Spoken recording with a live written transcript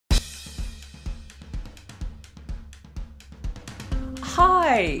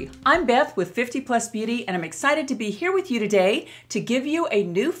Hi, I'm Beth with 50 Plus Beauty, and I'm excited to be here with you today to give you a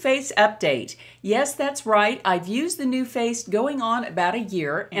Nuface update. Yes, that's right. I've used the Nuface going on about a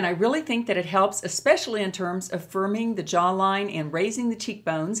year, and I really think that it helps, especially in terms of firming the jawline and raising the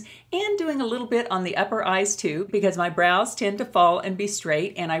cheekbones, and doing a little bit on the upper eyes too, because my brows tend to fall and be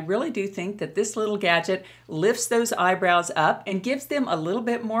straight, and I really do think that this little gadget lifts those eyebrows up and gives them a little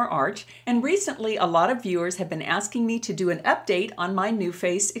bit more arch. And recently, a lot of viewers have been asking me to do an update on my Nuface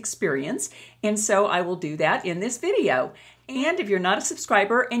experience, and so I will do that in this video. And if you're not a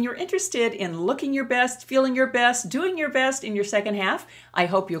subscriber and you're interested in looking your best, feeling your best, doing your best in your second half, I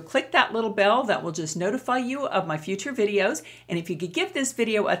hope you'll click that little bell that will just notify you of my future videos. And if you could give this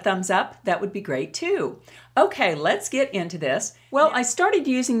video a thumbs up, that would be great too. Okay, let's get into this. Well, I started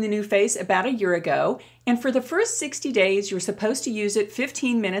using the Nuface about a year ago, and for the first 60 days, you're supposed to use it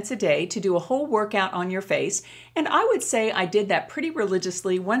 15 minutes a day to do a whole workout on your face. And I would say I did that pretty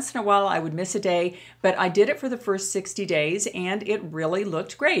religiously. Once in a while, I would miss a day, but I did it for the first 60 days, and it really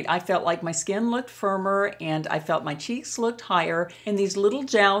looked great. I felt like my skin looked firmer, and I felt my cheeks looked higher, and these little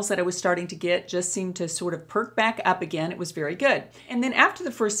jowls that I was starting to get just seemed to sort of perk back up again. It was very good. And then after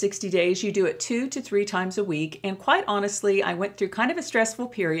the first 60 days, you do it 2 to 3 times a week, and quite honestly, I went through kind of a stressful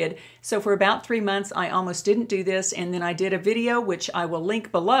period, so for about 3 months, I almost didn't do this, and then I did a video, which I will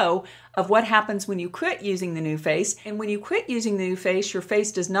link below, of what happens when you quit using the Nuface. And when you quit using the Nuface, your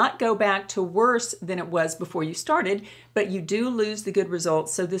face does not go back to worse than it was before you started, but you do lose the good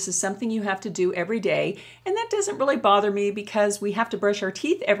results. So this is something you have to do every day. And that doesn't really bother me because we have to brush our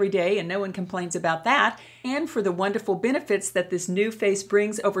teeth every day and no one complains about that. And for the wonderful benefits that this Nuface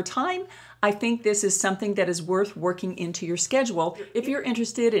brings over time, I think this is something that is worth working into your schedule if you're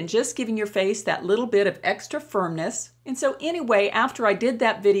interested in just giving your face that little bit of extra firmness. And so anyway, after I did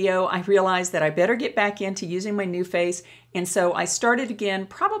that video, I realized that I better get back into using my Nuface. And so I started again,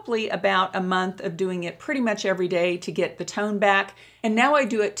 probably about a month of doing it pretty much every day to get the tone back. And now I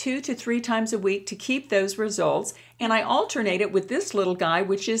do it 2 to 3 times a week to keep those results. And I alternate it with this little guy,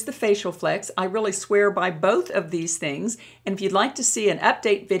 which is the Facial Flex. I really swear by both of these things. And if you'd like to see an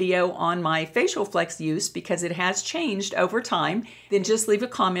update video on my Facial Flex use, because it has changed over time, then just leave a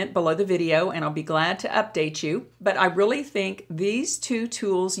comment below the video and I'll be glad to update you. But I really think these two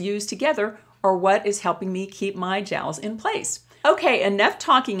tools used together are what is helping me keep my jowls in place. Okay, enough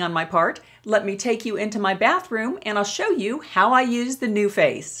talking on my part. Let me take you into my bathroom and I'll show you how I use the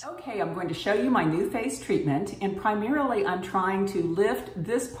Nuface. Okay, I'm going to show you my Nuface treatment, and primarily I'm trying to lift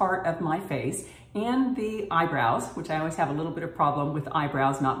this part of my face and the eyebrows, which I always have a little bit of problem with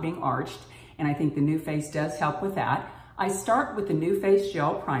eyebrows not being arched, and I think the Nuface does help with that. I start with the Nuface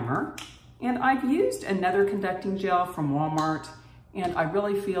Gel Primer, and I've used another conducting gel from Walmart, and I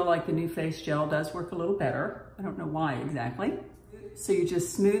really feel like the Nuface gel does work a little better. I don't know why exactly. So you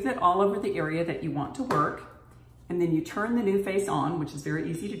just smooth it all over the area that you want to work, and then you turn the Nuface on, which is very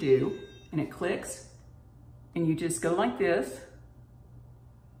easy to do, and it clicks, and you just go like this.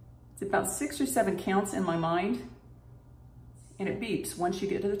 It's about 6 or 7 counts in my mind, and it beeps once you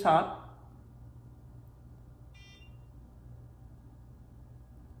get to the top.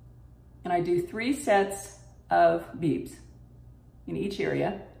 And I do 3 sets of beeps in each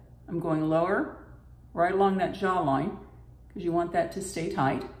area. I'm going lower, right along that jawline, because you want that to stay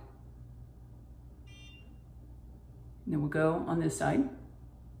tight. And then we'll go on this side.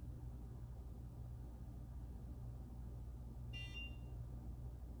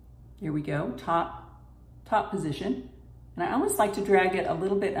 Here we go, top position. And I almost like to drag it a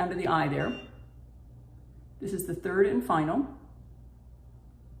little bit under the eye there. This is the 3rd and final.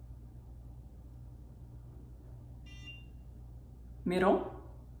 Middle,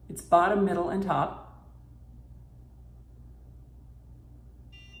 it's bottom, middle, and top.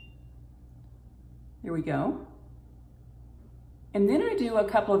 There we go. And then I do a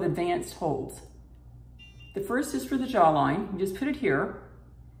couple of advanced holds. The first is for the jawline. You just put it here,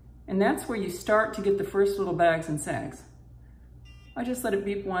 and that's where you start to get the first little bags and sags. I just let it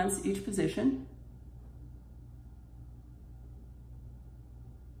beep once each position.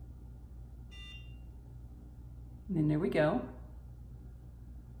 And then there we go.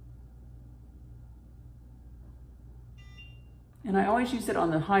 And I always use it on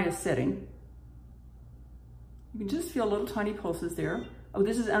the highest setting. You can just feel little tiny pulses there. Oh,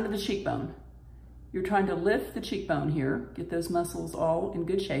 this is under the cheekbone. You're trying to lift the cheekbone here, get those muscles all in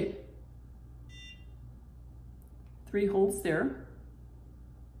good shape. 3 holds there.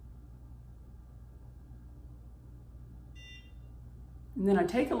 And then I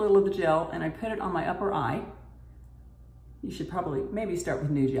take a little of the gel and I put it on my upper eye. You should probably maybe start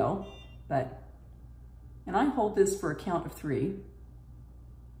with new gel, and I hold this for a count of 3.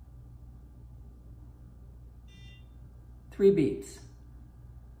 3 beads.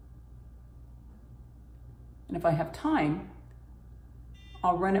 And if I have time,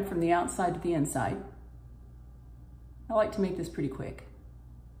 I'll run it from the outside to the inside. I like to make this pretty quick.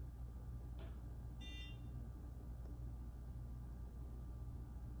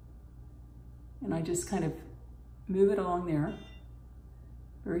 And I just kind of move it along there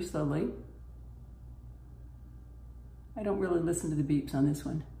very slowly. I don't really listen to the beeps on this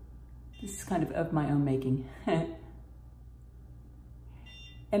one. This is kind of my own making.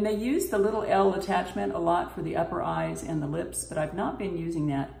 And they use the little L attachment a lot for the upper eyes and the lips, but I've not been using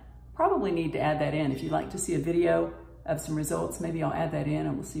that. Probably need to add that in. If you'd like to see a video of some results, maybe I'll add that in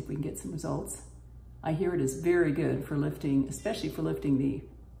and we'll see if we can get some results. I hear it is very good for lifting, especially for lifting the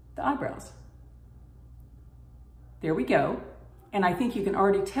eyebrows. There we go. And I think you can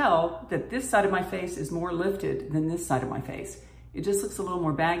already tell that this side of my face is more lifted than this side of my face. It just looks a little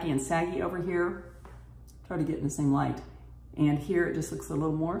more baggy and saggy over here. Try to get in the same light. And here it just looks a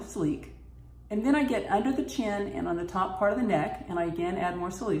little more sleek. And then I get under the chin and on the top part of the neck, and I again add more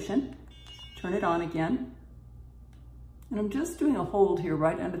solution. Turn it on again. And I'm just doing a hold here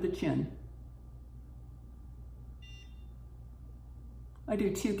right under the chin. I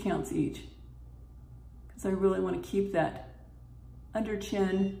do 2 counts each, because I really want to keep that under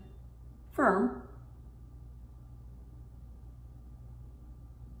chin firm.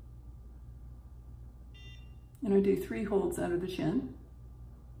 And I do 3 holds under the chin.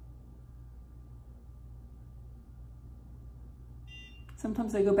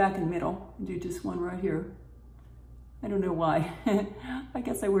 Sometimes I go back in the middle and do just 1 right here. I don't know why. I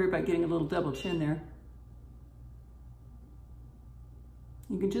guess I worry about getting a little double chin there.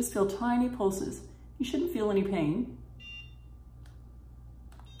 You can just feel tiny pulses. You shouldn't feel any pain.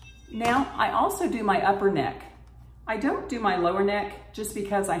 Now, I also do my upper neck. I don't do my lower neck just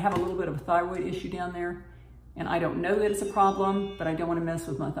because I have a little bit of a thyroid issue down there. And I don't know that it's a problem, but I don't want to mess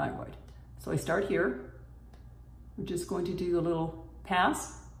with my thyroid. So I start here. We're just going to do the little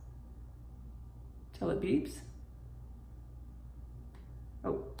pass till it beeps.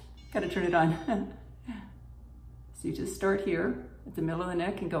 Oh, gotta turn it on. So you just start here at the middle of the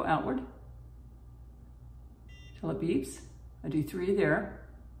neck and go outward till it beeps. I do 3 there.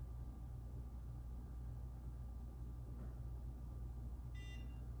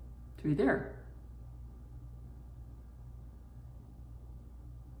 3 there.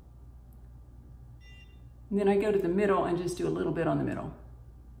 And then I go to the middle and just do a little bit on the middle,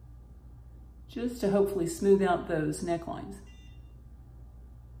 just to hopefully smooth out those necklines.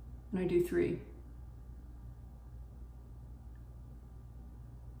 And I do 3.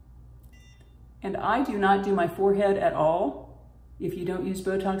 And I do not do my forehead at all. If you don't use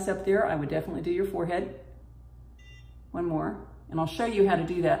Botox up there, I would definitely do your forehead. 1 more, and I'll show you how to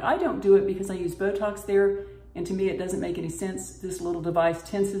do that. I don't do it because I use Botox there, and to me it doesn't make any sense. This little device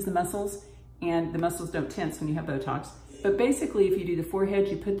tenses the muscles, and the muscles don't tense when you have Botox. But basically, if you do the forehead,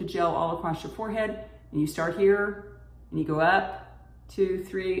 you put the gel all across your forehead, and you start here, and you go up, 2,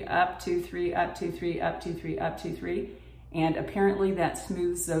 3, up, 2, 3, up, 2, 3, up, 2, 3, up, 2, 3, and apparently that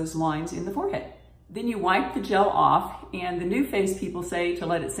smooths those lines in the forehead. Then you wipe the gel off, and the Nuface people say to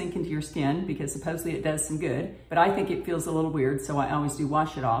let it sink into your skin because supposedly it does some good, but I think it feels a little weird, so I always do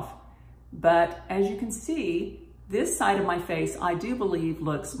wash it off. But as you can see, this side of my face, I do believe,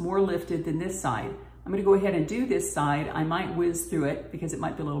 looks more lifted than this side. I'm gonna go ahead and do this side. I might whiz through it because it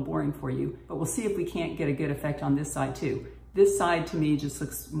might be a little boring for you, but we'll see if we can't get a good effect on this side too. This side to me just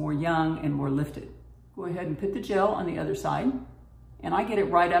looks more young and more lifted. Go ahead and put the gel on the other side, and I get it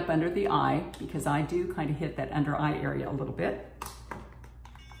right up under the eye because I do kind of hit that under eye area a little bit.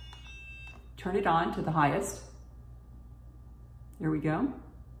 Turn it on to the highest. There we go.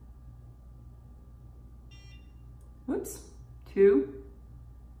 Whoops, 2.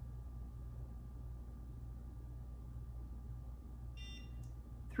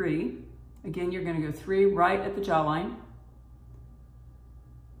 3. Again, you're gonna go 3 right at the jawline.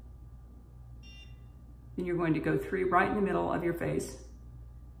 Then you're going to go 3 right in the middle of your face,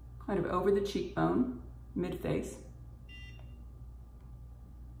 kind of over the cheekbone, mid-face.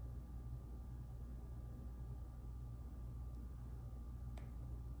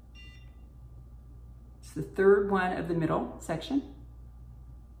 It's the 3rd one of the middle section.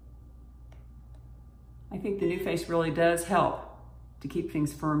 I think the Nuface really does help to keep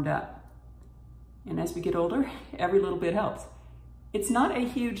things firmed up. And as we get older, every little bit helps. It's not a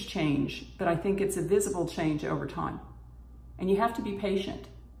huge change, but I think it's a visible change over time. And you have to be patient.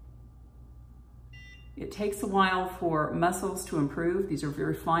 It takes a while for muscles to improve. These are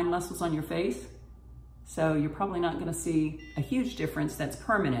very fine muscles on your face. So you're probably not gonna see a huge difference that's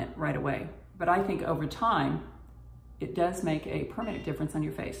permanent right away. But I think over time, it does make a permanent difference on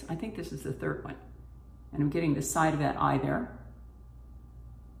your face. I think this is the third one. And I'm getting the side of that eye there.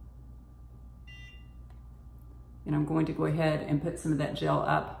 And I'm going to go ahead and put some of that gel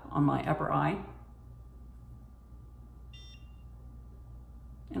up on my upper eye.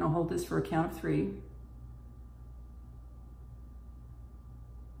 And I'll hold this for a count of 3.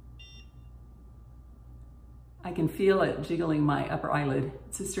 I can feel it jiggling my upper eyelid.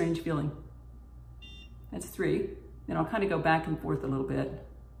 It's a strange feeling. That's 3. Then I'll kind of go back and forth a little bit.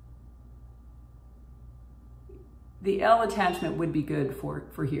 The L attachment would be good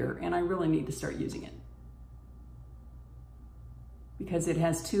for here, and I really need to start using it, because it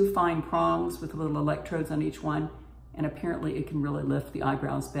has 2 fine prongs with little electrodes on each one, and apparently it can really lift the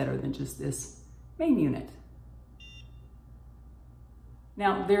eyebrows better than just this main unit.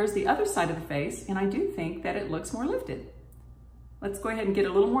 Now there's the other side of the face, and I do think that it looks more lifted. Let's go ahead and get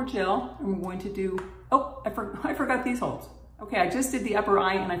a little more gel, and we're going to do, oh, I forgot these holes. Okay, I just did the upper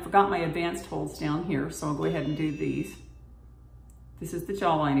eye and I forgot my advanced holes down here, so I'll go ahead and do these. This is the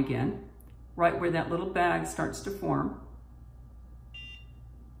jawline again, right where that little bag starts to form.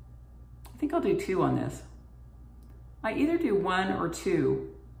 I think I'll do 2 on this. I either do 1 or 2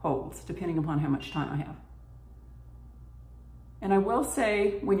 holes, depending upon how much time I have. And I will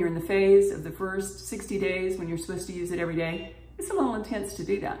say, when you're in the phase of the first 60 days, when you're supposed to use it every day, it's a little intense to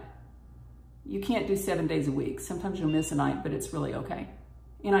do that. You can't do 7 days a week. Sometimes you'll miss a night, but it's really okay.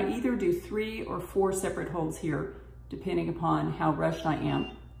 And I either do 3 or 4 separate holes here, depending upon how rushed I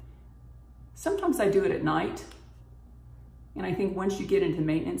am. Sometimes I do it at night, and I think once you get into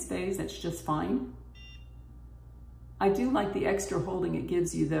maintenance phase, that's just fine. I do like the extra holding it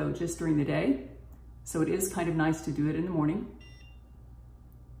gives you though, just during the day. So it is kind of nice to do it in the morning.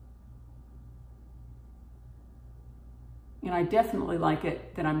 And I definitely like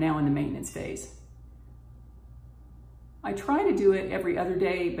it that I'm now in the maintenance phase. I try to do it every other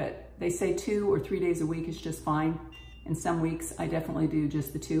day, but they say 2 or 3 days a week is just fine. And some weeks I definitely do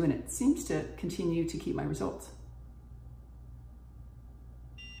just the 2, and it seems to continue to keep my results.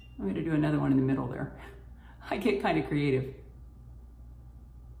 I'm going to do another one in the middle there. I get kind of creative.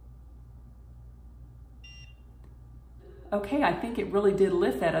 Okay, I think it really did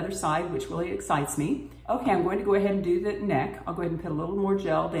lift that other side, which really excites me. Okay, I'm going to go ahead and do the neck. I'll go ahead and put a little more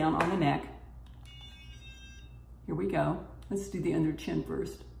gel down on the neck. Here we go. Let's do the under chin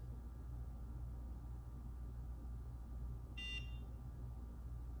first.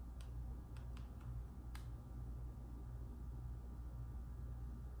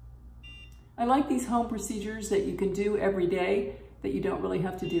 I like these home procedures that you can do every day, that you don't really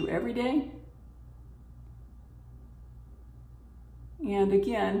have to do every day. And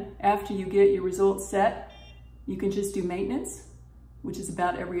again, after you get your results set, you can just do maintenance, which is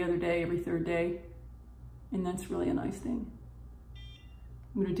about every other day, every 3rd day. And that's really a nice thing.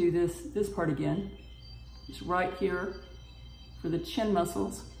 I'm going to do this part again. It's right here for the chin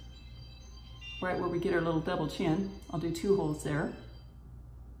muscles, right where we get our little double chin. I'll do 2 holes there.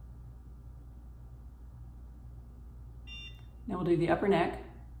 Now we'll do the upper neck.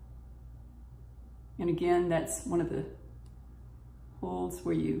 And again, that's one of the holes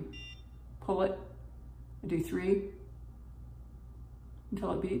where you pull it. I do 3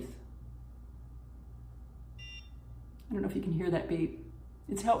 until it beeps. I don't know if you can hear that beep.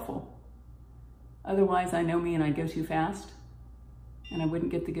 It's helpful. Otherwise, I know me and I'd go too fast and I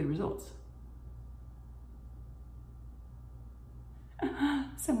wouldn't get the good results.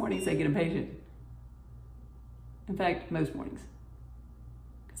 Some mornings I get impatient. In fact, most mornings.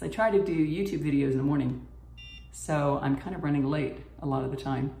 Because I try to do YouTube videos in the morning. So I'm kind of running late a lot of the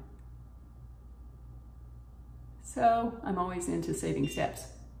time. So I'm always into saving steps.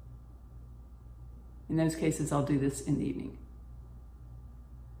 In those cases, I'll do this in the evening.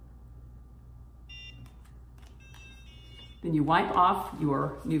 Then you wipe off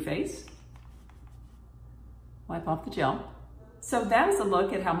your Nuface. Wipe off the gel. So that is a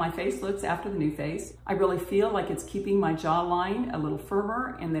look at how my face looks after the Nuface. I really feel like it's keeping my jawline a little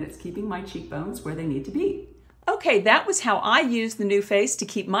firmer and that it's keeping my cheekbones where they need to be. Okay, that was how I use the Nuface to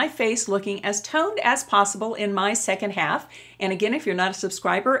keep my face looking as toned as possible in my second half. And again, if you're not a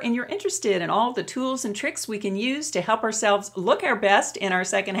subscriber and you're interested in all the tools and tricks we can use to help ourselves look our best in our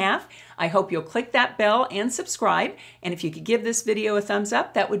second half, I hope you'll click that bell and subscribe. And if you could give this video a thumbs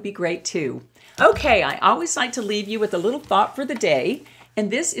up, that would be great too. Okay, I always like to leave you with a little thought for the day.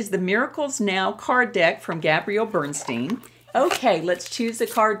 And this is the Miracles Now card deck from Gabrielle Bernstein. Okay, let's choose a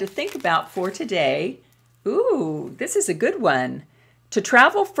card to think about for today. Ooh, this is a good one. To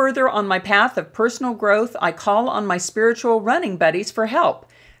travel further on my path of personal growth, I call on my spiritual running buddies for help.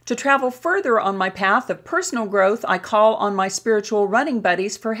 To travel further on my path of personal growth, I call on my spiritual running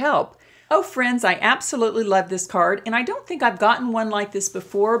buddies for help. Oh, friends, I absolutely love this card, and I don't think I've gotten one like this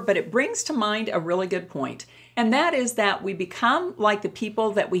before, but it brings to mind a really good point. And that is that we become like the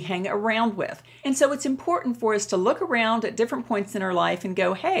people that we hang around with. And so it's important for us to look around at different points in our life and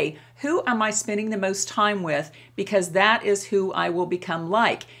go, hey, who am I spending the most time with? Because that is who I will become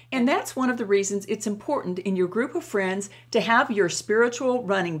like. And that's one of the reasons it's important in your group of friends to have your spiritual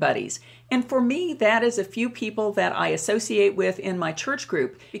running buddies. And for me, that is a few people that I associate with in my church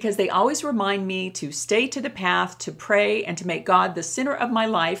group because they always remind me to stay to the path, to pray, and to make God the center of my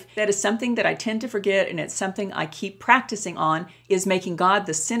life. That is something that I tend to forget, and it's something I keep practicing on, is making God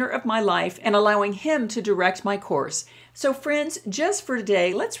the center of my life and allowing Him to direct my course. So friends, just for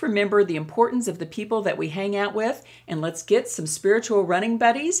today, let's remember the importance of the people that we hang out with, and let's get some spiritual running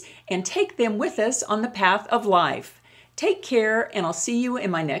buddies and take them with us on the path of life. Take care, and I'll see you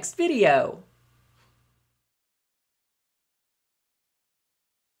in my next video.